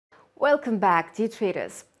Welcome back, dear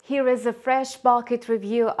traders. Here is a fresh market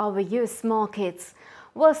review of the US markets.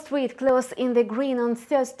 Wall Street closed in the green on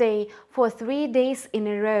Thursday for 3 days in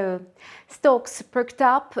a row. Stocks perked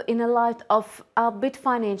up in the light of Upbeat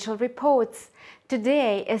financial reports.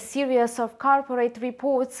 Today, a series of corporate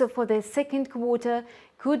reports for the second quarter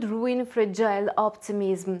could ruin fragile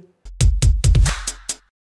optimism.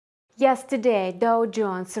 Yesterday, Dow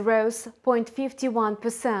Jones rose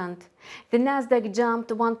 0.51%, the Nasdaq jumped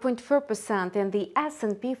 1.4% and the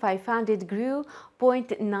S&P 500 grew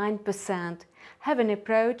 0.9%, having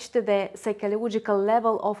approached the psychological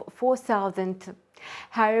level of 4,000.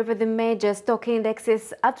 However, the major stock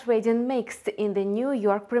indexes are trading mixed in the New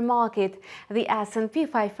York pre-market. The S&P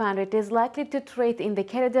 500 is likely to trade in the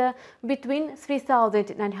corridor between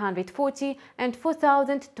 3,940 and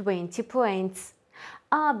 4,020 points.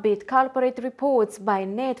 Upbeat corporate reports by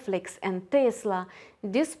Netflix and Tesla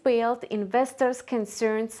dispelled investors'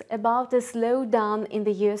 concerns about a slowdown in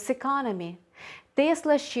the US economy.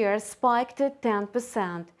 Tesla shares spiked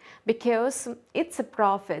 10% because its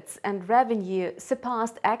profits and revenue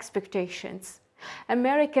surpassed expectations.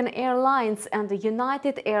 American Airlines and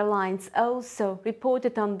United Airlines also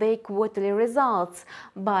reported on their quarterly results,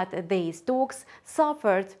 but these stocks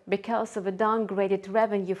suffered because of downgraded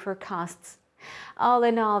revenue forecasts. All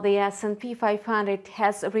in all, the S&P 500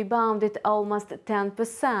 has rebounded almost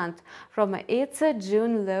 10% from its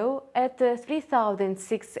June low at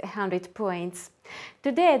 3,600 points.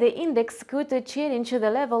 Today, the index could challenge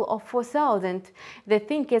the level of 4,000. The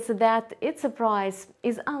thing is that its price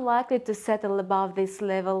is unlikely to settle above this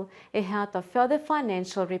level ahead of further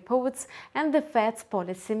financial reports and the Fed's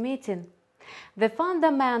policy meeting. The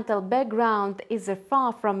fundamental background is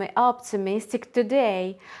far from optimistic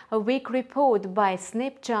today. A weak report by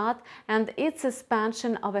Snapchat and its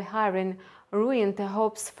suspension of hiring ruined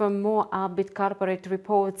hopes for more upbeat corporate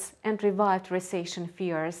reports and revived recession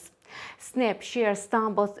fears. Snap shares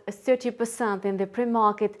stumbled 30% in the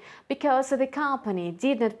pre-market because the company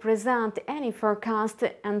did not present any forecast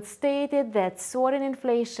and stated that soaring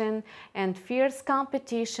inflation and fierce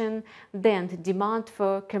competition dent demand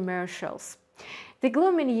for commercials. The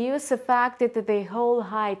gloomy news affected the whole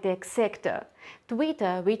high-tech sector.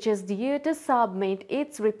 Twitter, which is due to submit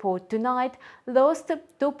its report tonight, lost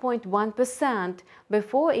 2.1%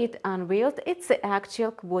 before it unveiled its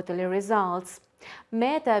actual quarterly results.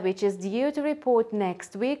 Meta, which is due to report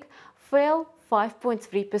next week, fell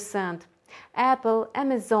 5.3%. Apple,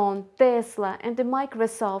 Amazon, Tesla and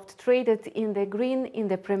Microsoft traded in the green in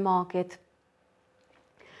the pre-market.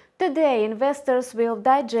 Today, investors will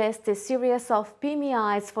digest a series of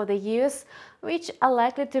PMIs for the US, which are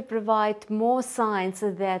likely to provide more signs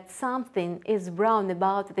that something is wrong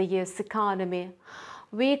about the US economy.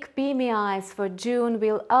 Weak PMIs for June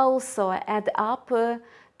will also add up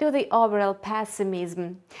to the overall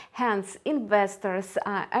pessimism. Hence, investors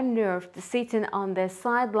are unnerved sitting on the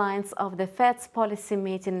sidelines of the Fed's policy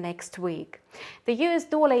meeting next week. The US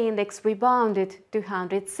dollar index rebounded to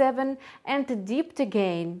 107 and dipped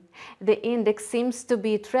again. The index seems to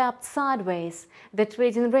be trapped sideways. The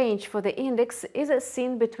trading range for the index is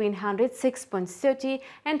seen between 106.30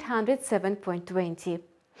 and 107.20.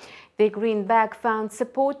 The greenback found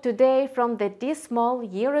support today from the dismal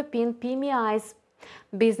European PMIs.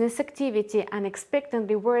 Business activity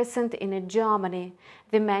unexpectedly worsened in Germany.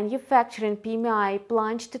 The manufacturing PMI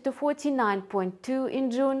plunged to 49.2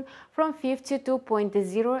 in June from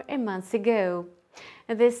 52.0 a month ago.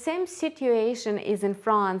 The same situation is in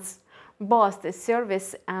France. Both the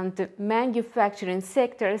service and manufacturing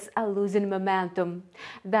sectors are losing momentum.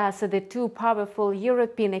 Thus, the two powerful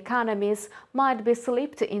European economies might be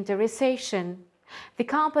slipped into recession. The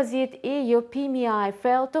composite EU PMI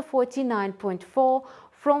fell to 49.4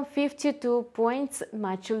 from 52 points,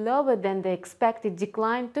 much lower than the expected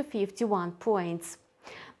decline to 51 points.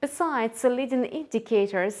 Besides, leading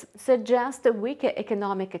indicators suggest weaker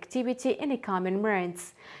economic activity in the coming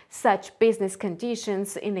months. Such business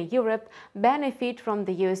conditions in Europe benefit from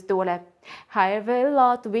the US dollar. However, a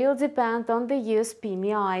lot will depend on the US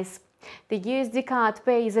PMIs. The USD CAD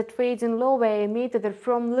pair is trading lower emitted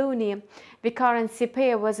from Luni. The currency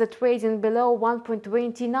pair was trading below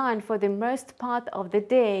 1.29 for the most part of the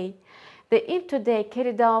day. The intraday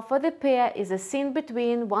corridor for the pair is seen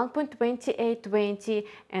between 1.2820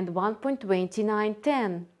 and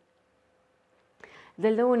 1.2910. The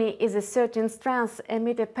loonie is a certain strength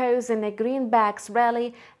amid a pause in a greenback's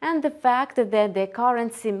rally and the fact that the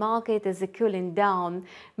currency market is cooling down.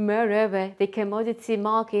 Moreover, the commodity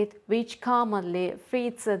market, which commonly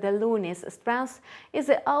feeds the loonie's strength, is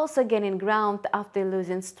also gaining ground after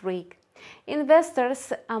losing streak.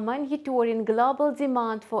 Investors are monitoring global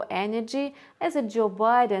demand for energy as Joe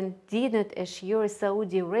Biden did not assure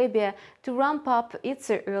Saudi Arabia to ramp up its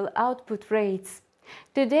oil output rates.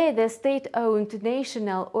 Today, the state-owned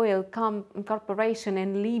National Oil Corporation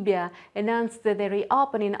in Libya announced the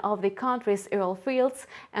reopening of the country's oil fields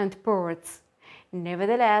and ports.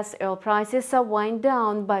 Nevertheless, oil prices are weighed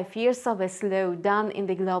down by fears of a slowdown in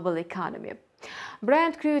the global economy.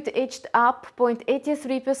 Brent crude edged up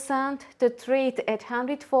 0.83% to trade at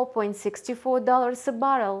 $104.64 a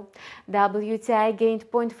barrel. WTI gained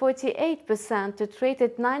 0.48% to trade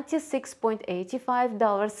at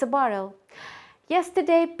 $96.85 a barrel.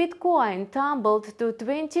 Yesterday, Bitcoin tumbled to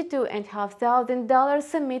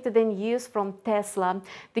 $22,500 amid the news from Tesla.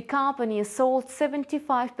 The company sold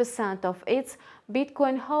 75% of its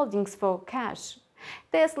Bitcoin holdings for cash.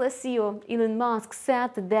 Tesla CEO Elon Musk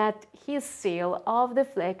said that his sale of the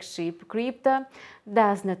flagship crypto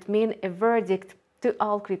does not mean a verdict to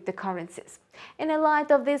all cryptocurrencies. In the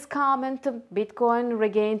light of this comment, Bitcoin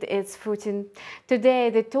regained its footing.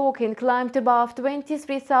 Today, the token climbed above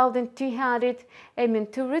 23,200, aiming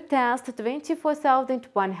to retest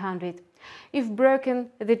 24,100. If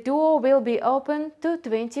broken, the door will be open to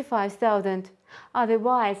 25,000.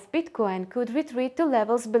 Otherwise, Bitcoin could retreat to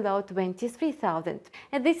levels below 23,000.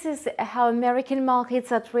 And this is how American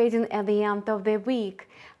markets are trading at the end of the week.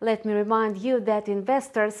 Let me remind you that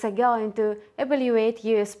investors are going to evaluate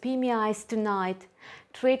US PMIs tonight.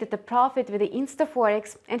 Trade at a profit with the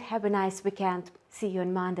InstaForex and have a nice weekend. See you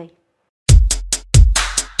on Monday.